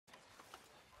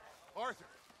Arthur,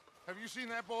 have you seen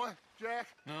that boy, Jack?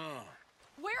 No.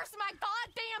 Where's my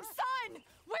goddamn son?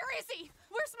 Where is he?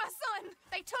 Where's my son?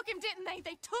 They took him, didn't they?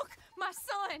 They took my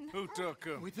son. Who took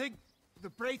him? We think the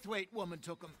Braithwaite woman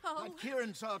took him. Oh. But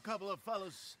Kieran saw a couple of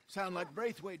fellows sound like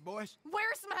Braithwaite boys.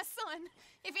 Where's my son?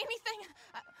 If anything,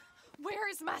 where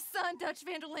is my son, Dutch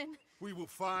Vanderlyn? We will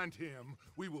find him,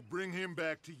 we will bring him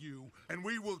back to you, and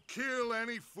we will kill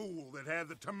any fool that had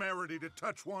the temerity to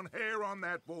touch one hair on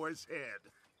that boy's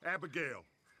head. Abigail,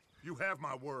 you have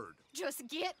my word. Just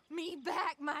get me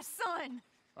back, my son.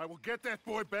 I will get that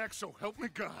boy back, so help me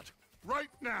God. Right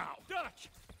now. Dutch!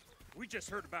 We just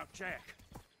heard about Jack.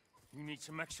 You need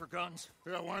some extra guns?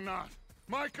 Yeah, why not?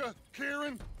 Micah,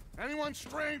 Kieran, anyone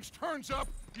strange turns up,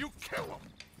 you kill him.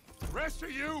 Rest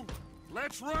of you,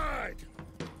 let's ride.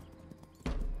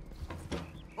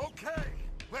 Okay,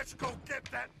 let's go get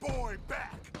that boy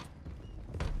back.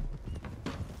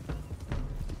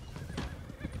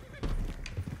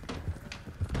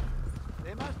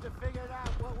 They must have figured out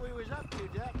what we was up to,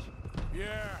 Dutch.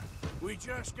 Yeah, we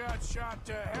just got shot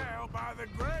to hell by the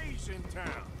Greys in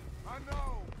town. I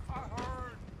know, I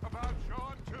heard about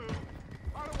Sean too.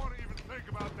 I don't want to even think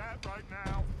about that right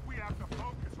now. We have to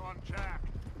focus on Jack.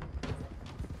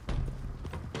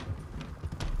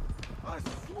 I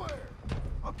swear,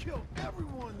 I'll kill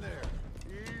everyone there.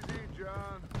 Easy,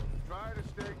 John. Try to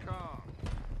stay calm.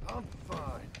 I'm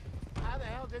fine. How the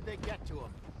hell did they get to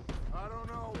him? I don't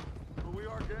know, but we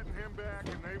are getting him back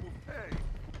and they will pay.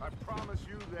 I promise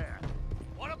you that.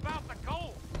 What about the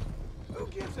gold? Who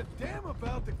gives a damn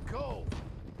about the gold?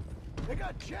 They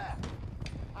got Jack.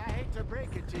 I hate to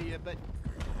break it to you, but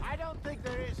I don't think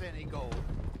there is any gold.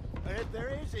 Or if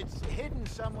there is, it's hidden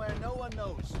somewhere no one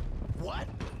knows. What?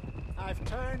 I've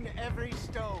turned every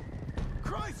stone.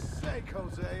 Christ's sake,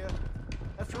 Hosea.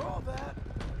 After all that,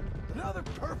 another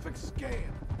perfect scam.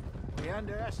 We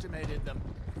underestimated them.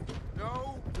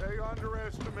 No, they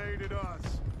underestimated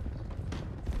us.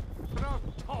 Enough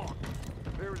talk.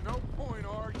 There is no point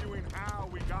arguing how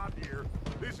we got here.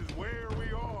 This is where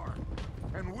we are.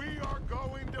 And we are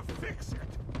going to fix it.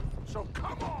 So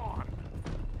come on!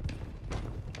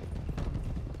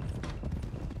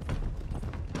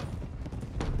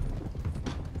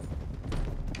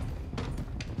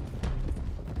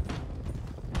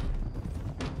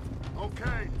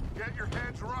 Okay, get your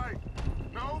heads right.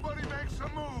 Nobody makes a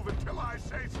move until I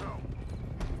say so.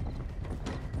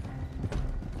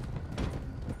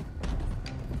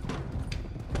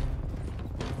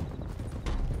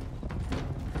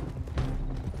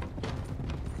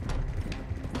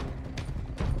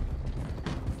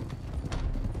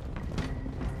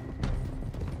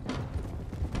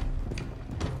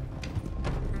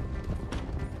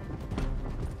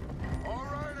 All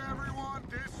right, everyone,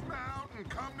 dismount and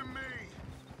come to me.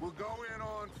 We'll go in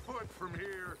on foot from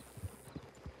here.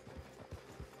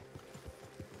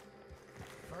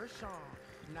 First Sean,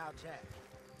 now Jack.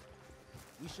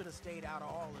 We should have stayed out of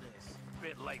all of this.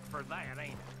 Bit late for that,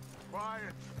 ain't it?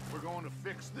 Quiet. We're going to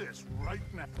fix this right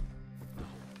now.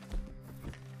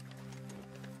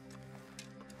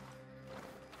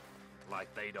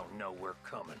 Like they don't know we're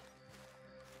coming.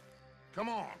 Come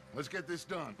on, let's get this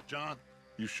done. John,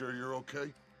 you sure you're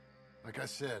okay? Like I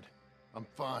said, I'm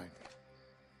fine.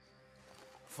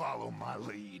 Follow my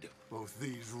lead. Both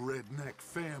these redneck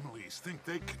families think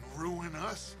they can ruin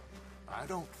us? I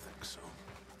don't think so.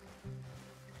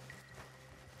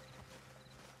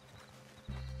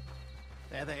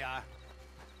 There they are.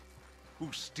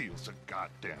 Who steals a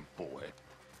goddamn boy?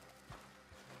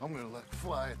 I'm gonna let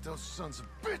fly at those sons of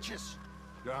bitches.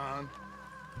 John,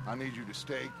 I need you to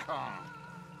stay calm.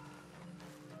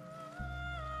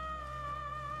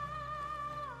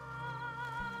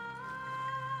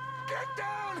 Get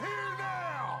down here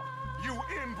now, you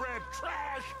inbred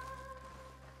trash!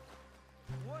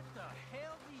 What the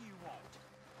hell do you want?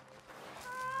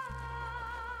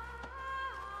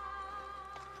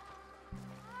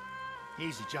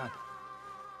 Easy, John.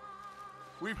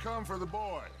 We've come for the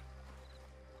boy.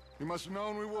 You must have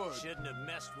known we would. Shouldn't have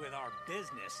messed with our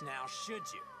business now,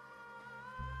 should you?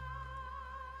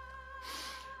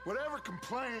 Whatever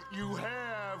complaint you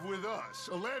have with us,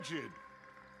 alleged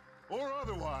or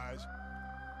otherwise,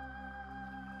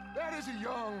 that is a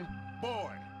young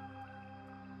boy.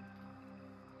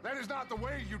 That is not the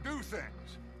way you do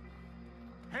things.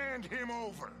 Hand him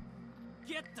over.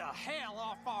 Get the hell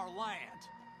off our land!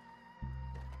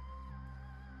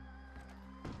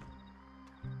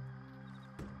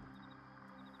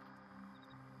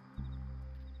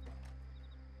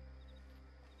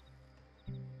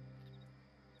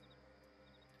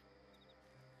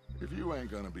 If you ain't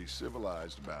gonna be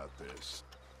civilized about this...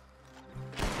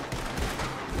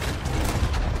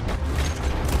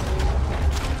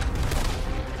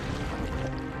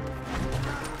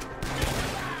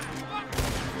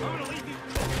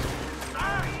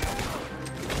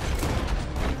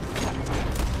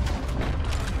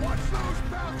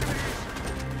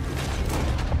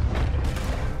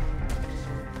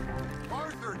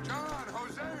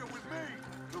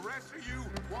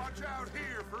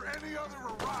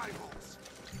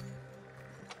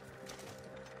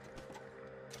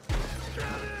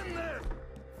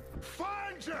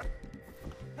 Find you!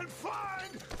 And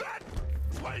find that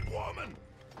slave woman!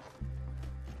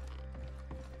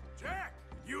 Jack,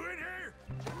 you in here?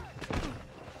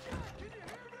 Can you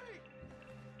hear me?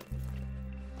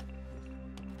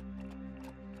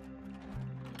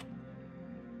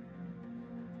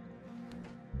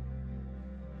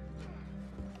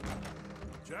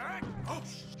 Jack? Oh,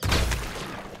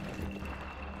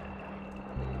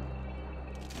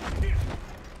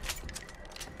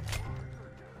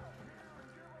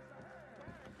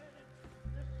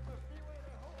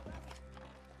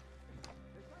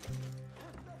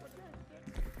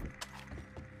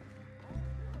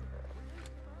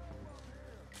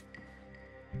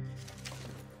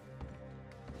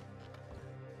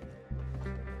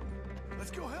 Let's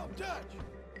go help Dutch.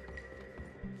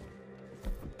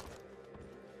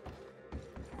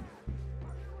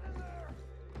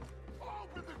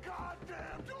 Open the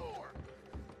goddamn door!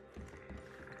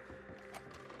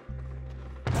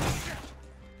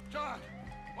 John,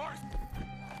 Arthur,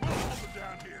 we'll hold them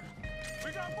down here.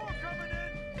 We got more coming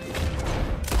in.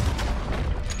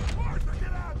 Arthur,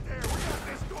 get out there. We got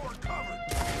this door covered.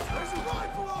 There's a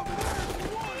rifle over there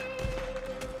if you want it.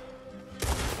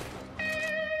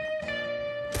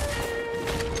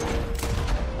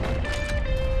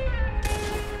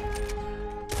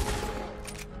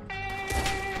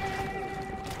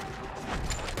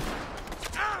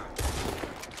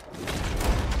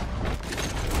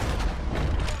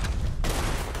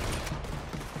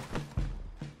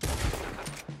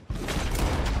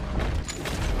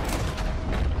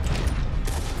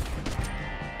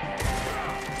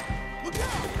 Look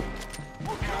out!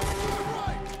 We're coming to the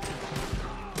right!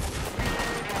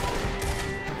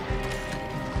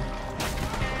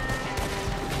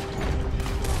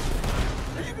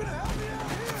 Are you gonna help me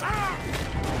out here?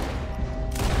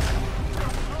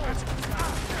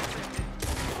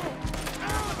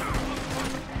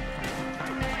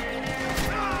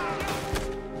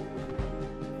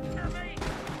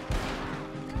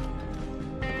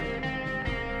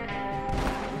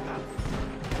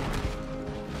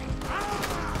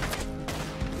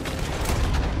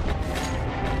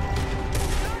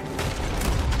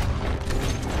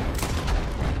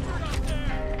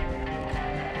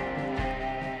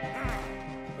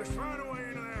 let's find a way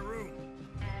into that room.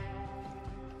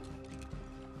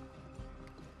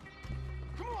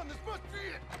 Come on, this must be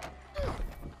it!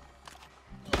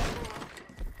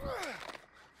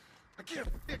 I can't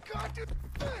see a goddamn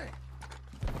thing!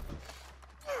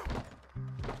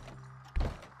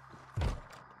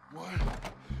 One,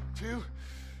 two,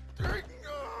 three.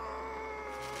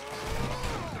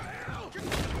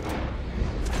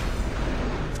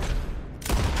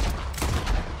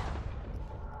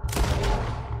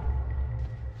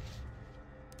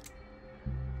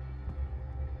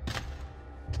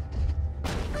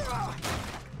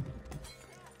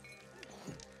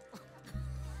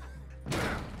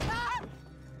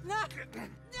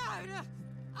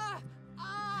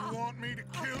 You want me to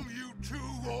kill you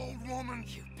too, old woman?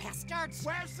 You bastards!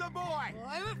 Where's the boy?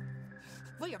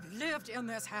 We have lived in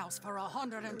this house for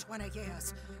 120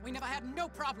 years. We never had no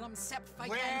problems except for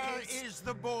Where Yankees. is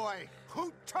the boy?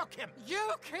 Who took him?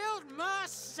 You killed my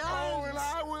son! Oh, and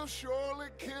I will surely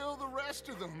kill the rest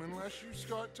of them unless you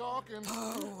start talking.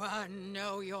 Oh, I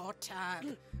know your type.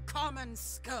 Common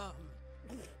scum.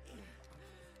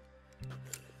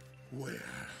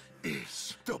 Where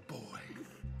is the boy?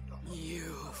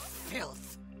 You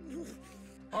filth.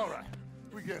 All right,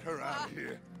 we get her out of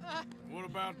here. What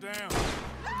about down?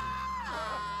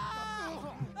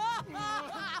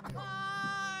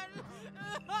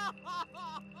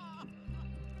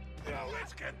 Now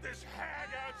let's get this hag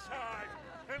outside.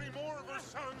 Any more of her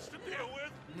sons to deal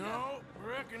with? No,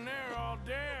 reckon they're all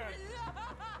dead.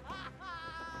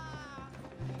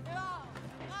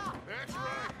 That's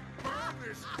right. Burn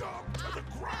this dog to the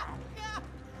ground.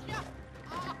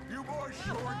 You boys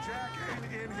sure Jack ain't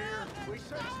in here? We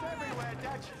searched everywhere,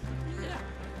 Dutch.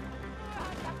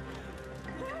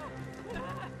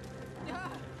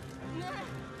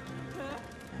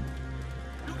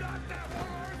 You got that one,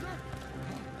 Arthur?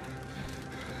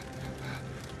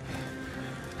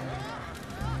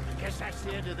 Guess that's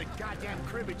the end of the goddamn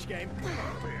cribbage game.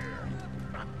 Come here.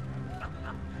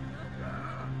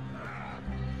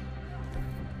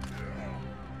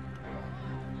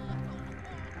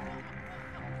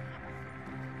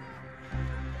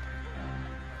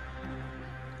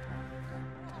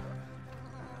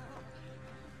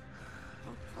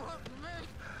 Put me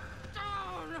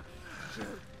down! You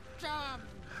damn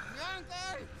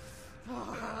Yankee!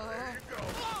 There you go.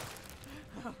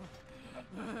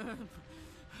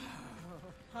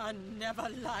 I never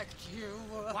liked you.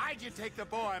 Why'd you take the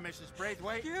boy, Mrs.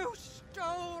 Braithwaite? You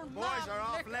stole my Boys are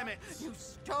off liquor. limits. You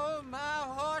stole my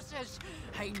horses.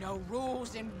 Ain't no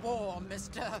rules in war,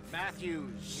 mister.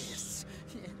 Matthews.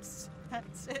 Yes,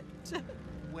 that's it.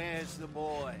 Where's the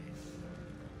boy?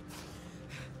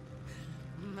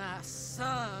 My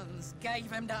sons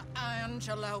gave him to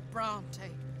Angelo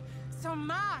Bronte. So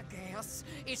my guess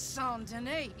is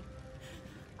Saint-Denis.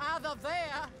 Either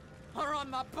there or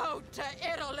on the boat to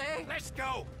Italy. Let's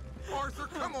go! Arthur,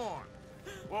 come on!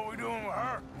 What we doing with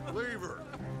her? Leave her.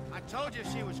 I told you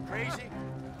she was crazy.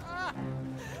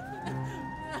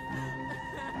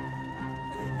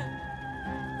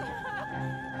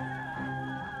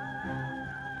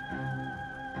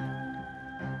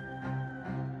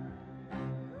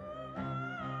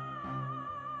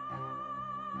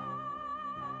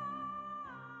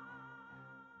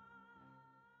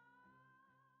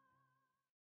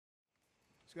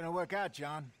 It's gonna work out,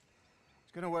 John.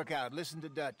 It's gonna work out. Listen to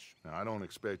Dutch. Now, I don't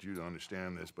expect you to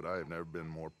understand this, but I have never been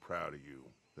more proud of you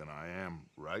than I am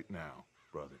right now,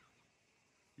 brother.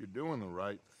 You're doing the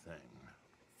right thing.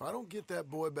 If I don't get that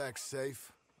boy back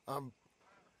safe,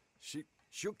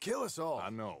 she'll kill us all. I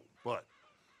know, but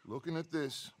looking at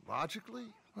this logically,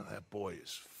 well, that boy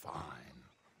is fine.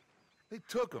 They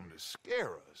took him to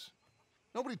scare us.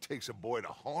 Nobody takes a boy to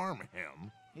harm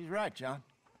him. He's right, John.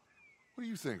 What do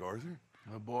you think, Arthur?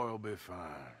 The boy will be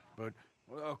fine. But,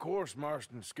 well, of course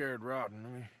Marston's scared rotten. I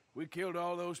mean, we killed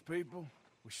all those people.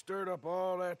 We stirred up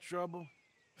all that trouble.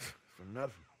 For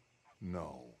nothing.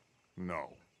 No,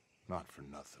 not for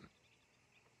nothing.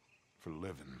 For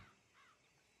living.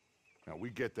 Now, we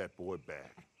get that boy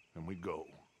back, and we go.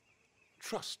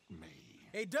 Trust me.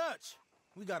 Hey, Dutch,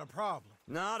 we got a problem.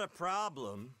 Not a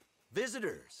problem.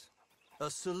 Visitors.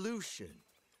 A solution.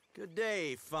 Good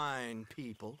day, fine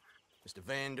people. Mr.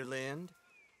 Vanderlind,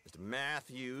 Mr.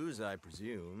 Matthews, I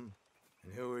presume.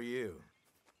 And who are you?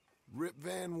 Rip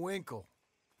Van Winkle.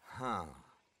 Huh.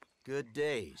 Good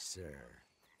day, sir.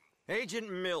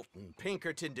 Agent Milton,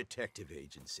 Pinkerton Detective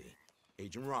Agency.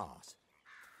 Agent Ross.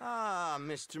 Ah,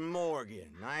 Mr. Morgan,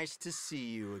 nice to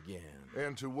see you again.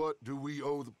 And to what do we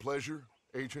owe the pleasure,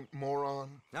 Agent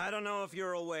Moron? I don't know if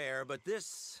you're aware, but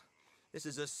this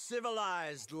is a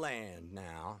civilized land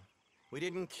now. We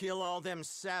didn't kill all them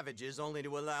savages only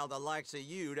to allow the likes of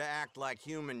you to act like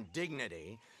human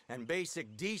dignity, and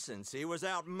basic decency was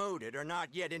outmoded or not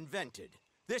yet invented.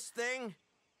 This thing,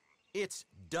 it's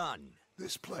done.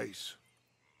 This place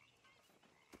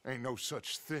ain't no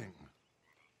such thing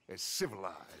as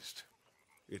civilized.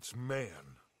 It's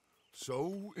man,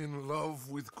 so in love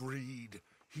with greed,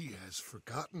 he has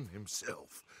forgotten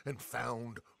himself and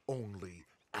found only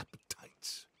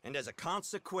appetites. And as a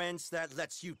consequence, that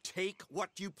lets you take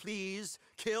what you please,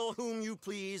 kill whom you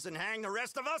please, and hang the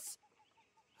rest of us?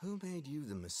 Who made you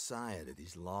the messiah to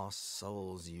these lost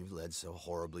souls you've led so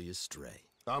horribly astray?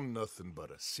 I'm nothing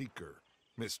but a seeker,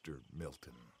 Mr.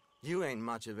 Milton. You ain't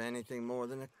much of anything more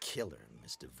than a killer,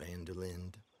 Mr.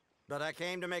 Vanderlind. But I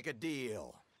came to make a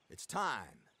deal. It's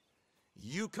time.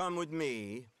 You come with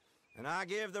me, and I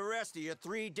give the rest of you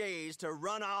 3 days to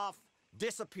run off,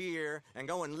 disappear, and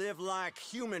go and live like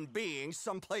human beings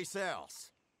someplace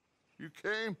else. You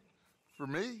came for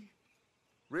me?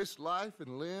 Risk life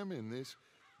and limb in this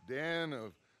den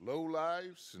of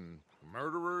lowlifes and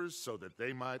murderers so that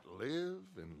they might live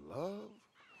and love?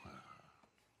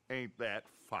 Ain't that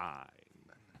fine?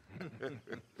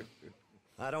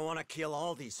 I don't want to kill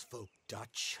all these folk,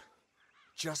 Dutch.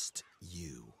 Just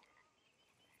you.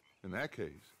 In that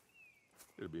case,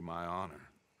 it'll be my honor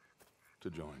to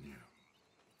join you.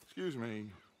 Excuse me,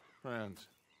 friends.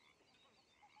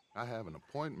 I have an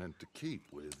appointment to keep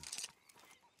with...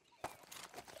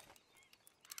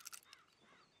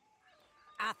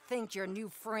 I think your new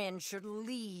friend should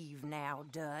leave now,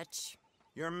 Dutch.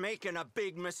 You're making a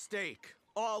big mistake.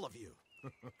 All of you.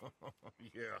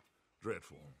 Yeah,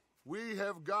 dreadful. We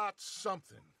have got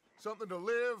something. Something to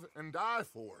live and die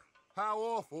for. How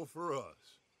awful for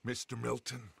us. Mr.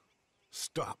 Milton,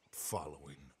 stop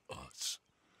following us.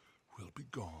 We'll be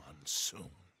gone soon.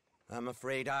 I'm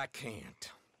afraid I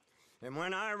can't. And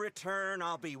when I return,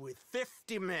 I'll be with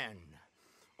 50 men.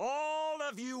 All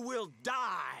of you will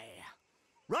die.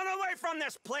 Run away from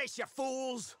this place, you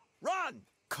fools! Run!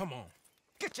 Come on.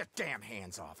 Get your damn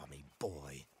hands off of me,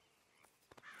 boy.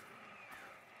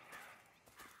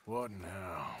 What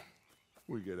now?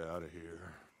 We get out of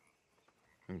here.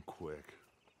 And quick.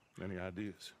 Any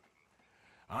ideas?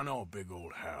 I know a big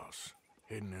old house,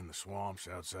 hidden in the swamps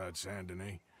outside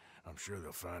Saint-Denis. I'm sure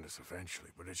they'll find us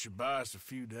eventually, but it should buy us a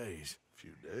few days. A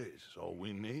few days is all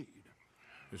we need.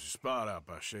 There's a spot out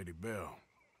by Shady Bell.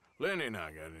 Lenny and I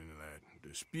got into that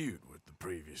dispute with the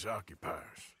previous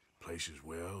occupiers. Place is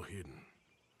well hidden.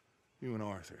 You and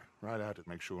Arthur, ride out to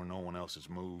make sure no one else has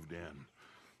moved in.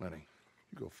 Lenny,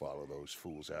 you go follow those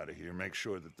fools out of here. Make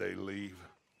sure that they leave.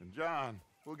 And John,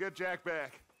 we'll get Jack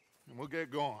back, and we'll get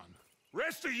going.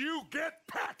 Rest of you, get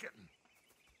packing!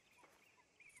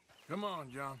 Come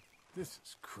on, John. This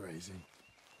is crazy.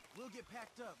 We'll get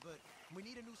packed up, but we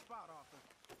need a new spot, Arthur.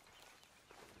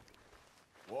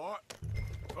 What?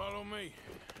 Follow me.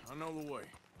 I know the way.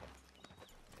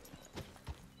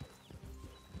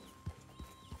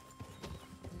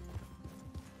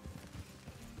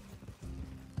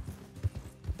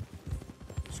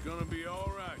 It's gonna be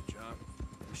all right, John.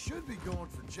 We should be going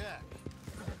for Jack.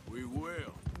 We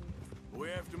will. We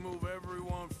have to move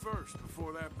everyone first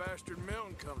before that bastard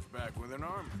Milton comes back with an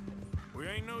army. We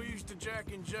ain't no use to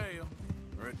Jack in jail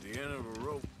or at the end of a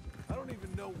rope. I don't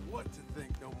even know what to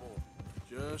think no more.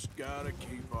 Just gotta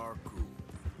keep our cool.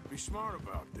 Be smart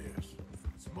about this.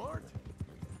 Smart?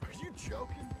 Are you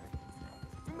joking?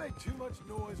 We made too much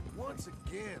noise once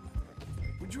again.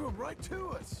 We drew him right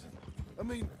to us. I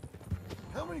mean,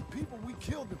 how many people we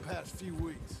killed the past few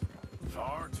weeks?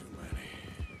 Far too many.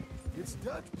 It's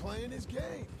Dutch playing his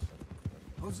games.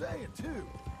 Hosea, too.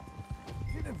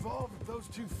 Getting involved with those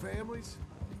two families.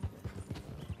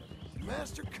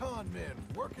 Master con men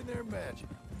working their magic.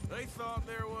 They thought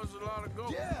there was a lot of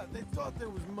gold. Yeah, they thought there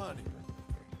was money.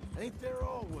 Ain't there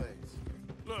always?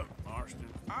 Look, Marston,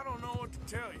 I don't know what to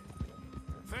tell you.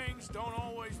 Things don't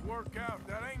always work out.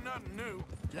 That ain't nothing new.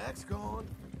 Jack's gone.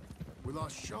 We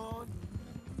lost Sean,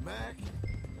 Mac,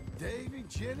 Davy,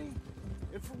 Jenny.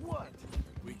 And for what?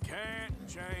 We can't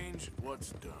change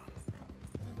what's done.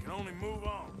 We can only move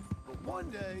on. But one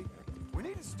day, we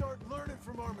need to start learning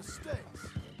from our mistakes.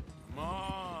 Come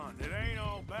on, it ain't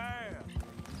all bad.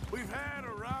 We've had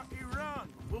a rocky run.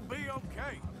 We'll be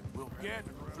okay. We'll get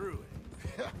through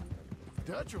it.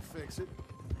 Dutch will fix it.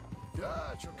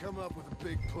 Dutch will come up with a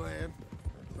big plan.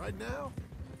 Right now,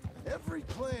 every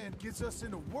plan gets us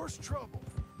into worse trouble.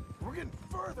 We're getting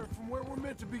further from where we're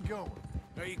meant to be going.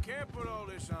 Now, you can't put all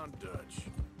this on Dutch.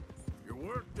 You're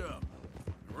worked up,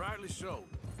 and rightly so.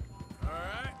 All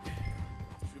right?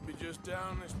 Should be just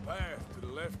down this path to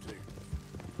the left here.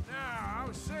 Now, I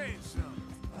was saying something.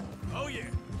 Oh, yeah.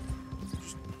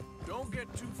 Just don't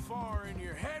get too far in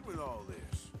your head with all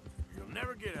this. You'll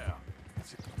never get out.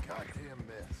 It's a goddamn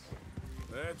mess.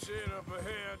 That's it up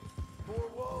ahead. 4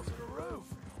 walls and a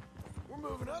roof. We're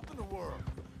moving up in the world.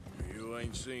 You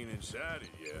ain't seen inside it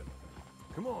yet.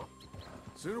 Come on.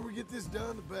 Sooner we get this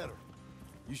done, the better.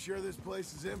 You sure this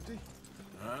place is empty?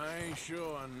 I ain't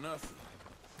sure on nothing.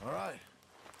 All right.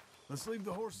 Let's leave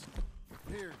the horses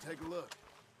here and take a look.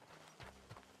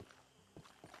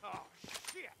 Oh,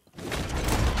 shit!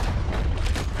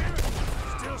 Damn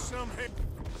it! Still some hit.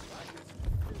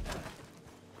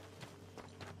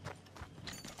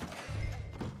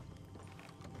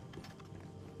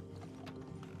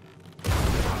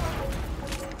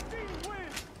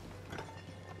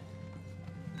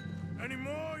 Any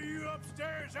more of you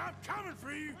upstairs? I'm coming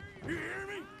for you. You hear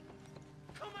me?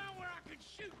 Come out where I can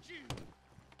shoot you!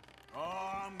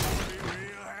 Oh, I'm gonna be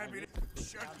real happy to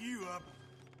shut you up.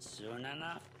 Soon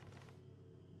enough,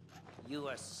 you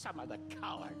are some of the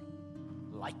coward,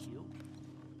 like you.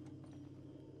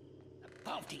 The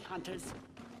bounty hunters,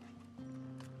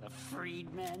 the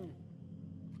freedmen,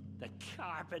 the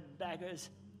carpetbaggers,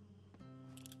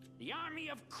 the army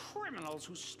of criminals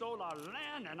who stole our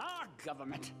land and our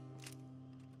government.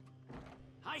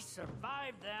 I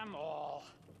survived them all.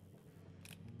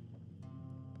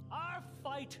 Our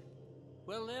fight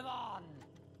will live on.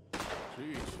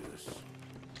 Jesus.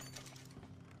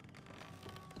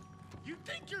 You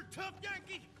think you're tough,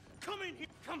 Yankee? Come in here.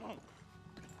 Come on.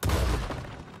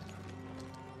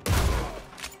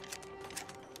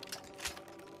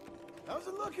 How's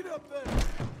it looking up there?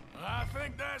 I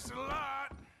think that's a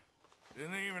lot.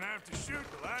 Didn't even have to shoot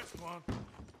the last one.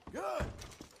 Good.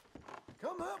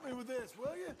 Come help me with this,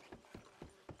 will you?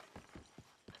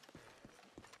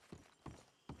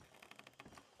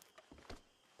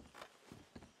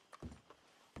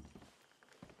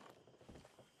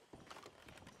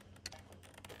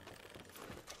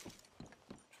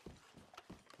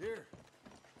 Here.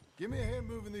 Give me a hand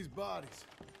moving these bodies.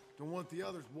 Don't want the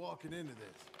others walking into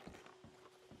this.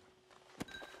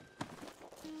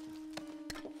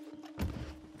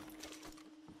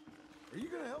 Are you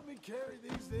gonna help me carry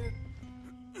these then?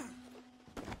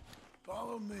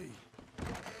 Follow me.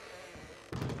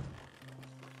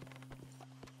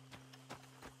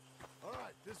 All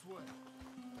right, this way.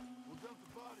 We'll dump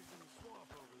the bodies in the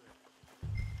swamp over there.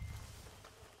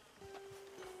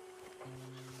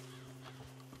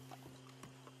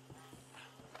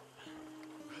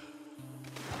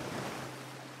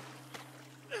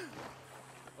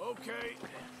 Okay,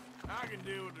 I can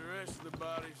deal with the rest of the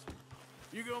bodies.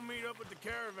 You go meet up with the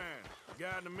caravan,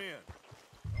 guide them in.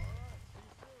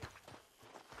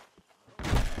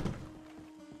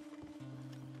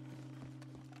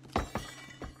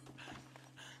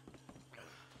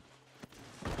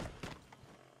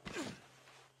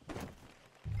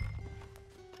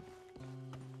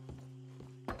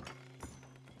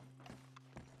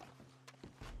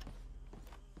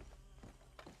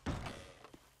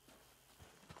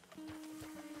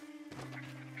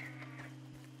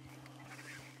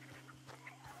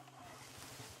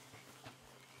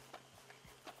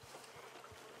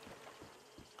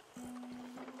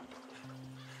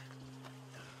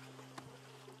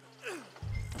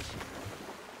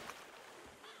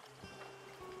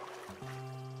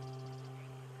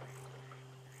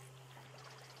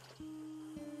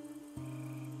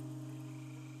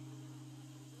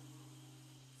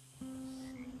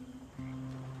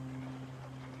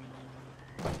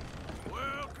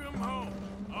 Welcome home,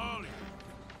 all of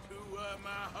you, to my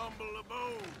humble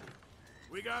abode.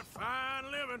 We got fine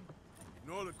living.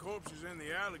 Ignore the corpses and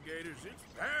the alligators. It's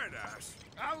paradise.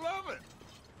 I love it.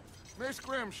 Miss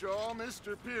Grimshaw,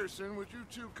 Mr. Pearson, would you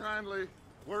two kindly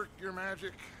work your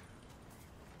magic?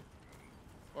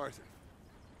 Arthur,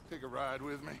 take a ride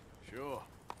with me. Sure.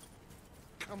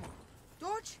 Come on.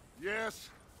 George, Yes?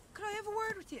 could I have a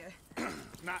word with you?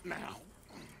 Not now.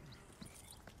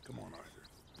 Come on, Arthur.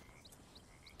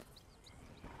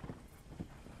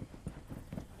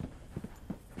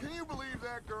 Can you believe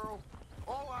that girl?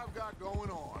 All I've got going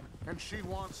on, and she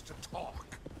wants to talk.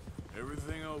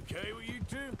 Everything okay with you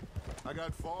two? I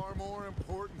got far more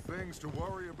important things to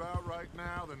worry about right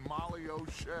now than Molly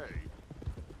O'Shea.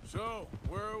 So,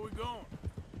 where are we going?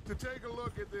 To take a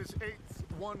look at this eighth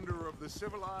wonder of the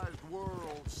civilized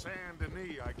world, Saint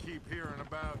Denis, I keep hearing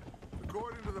about.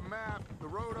 According to the map, the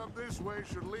road up this way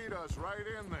should lead us right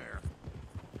in there.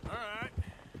 All right.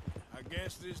 I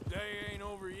guess this day ain't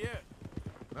over yet.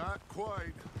 Not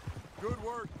quite. Good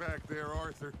work back there,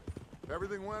 Arthur.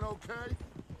 Everything went okay?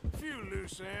 A few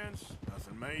loose ends,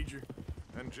 nothing major.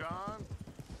 And John?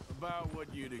 About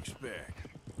what you'd expect.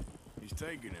 He's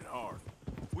taking it hard.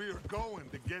 We are going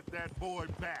to get that boy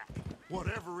back,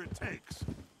 whatever it takes.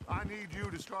 I need you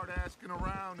to start asking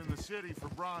around in the city for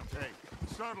Bronte.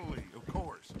 Subtly, of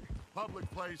course. Public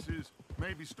places,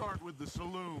 maybe start with the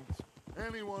saloons.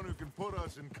 Anyone who can put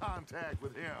us in contact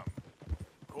with him.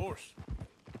 Of course.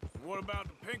 What about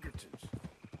the Pinkertons?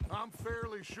 I'm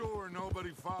fairly sure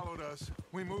nobody followed us.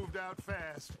 We moved out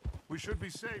fast. We should be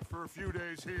safe for a few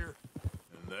days here.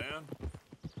 And then?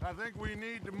 I think we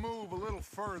need to move a little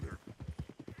further.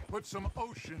 Put some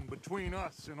ocean between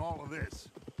us and all of this.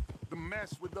 The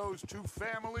mess with those two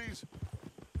families,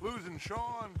 losing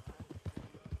Sean.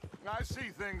 I see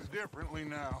things differently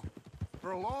now.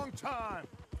 For a long time,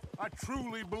 I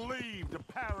truly believed a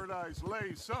paradise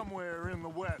lay somewhere in the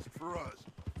West for us.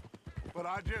 But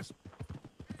I just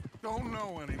don't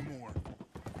know anymore.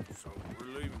 So we're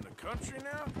leaving the country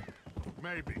now?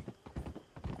 Maybe.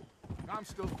 I'm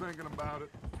still thinking about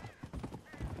it.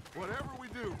 Whatever we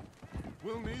do,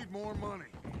 we'll need more money.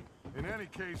 In any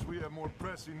case, we have more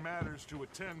pressing matters to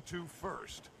attend to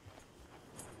first.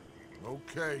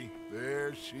 Okay,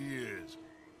 there she is.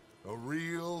 A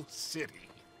real city.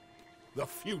 The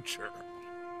future.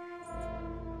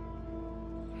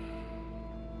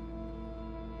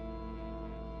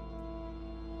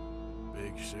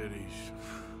 Big cities.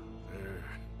 They're...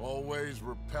 Always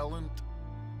repellent?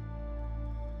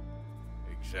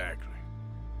 Exactly.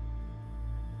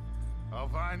 I'll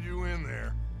find you in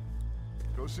there.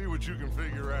 Go see what you can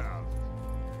figure out.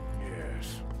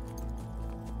 Yes.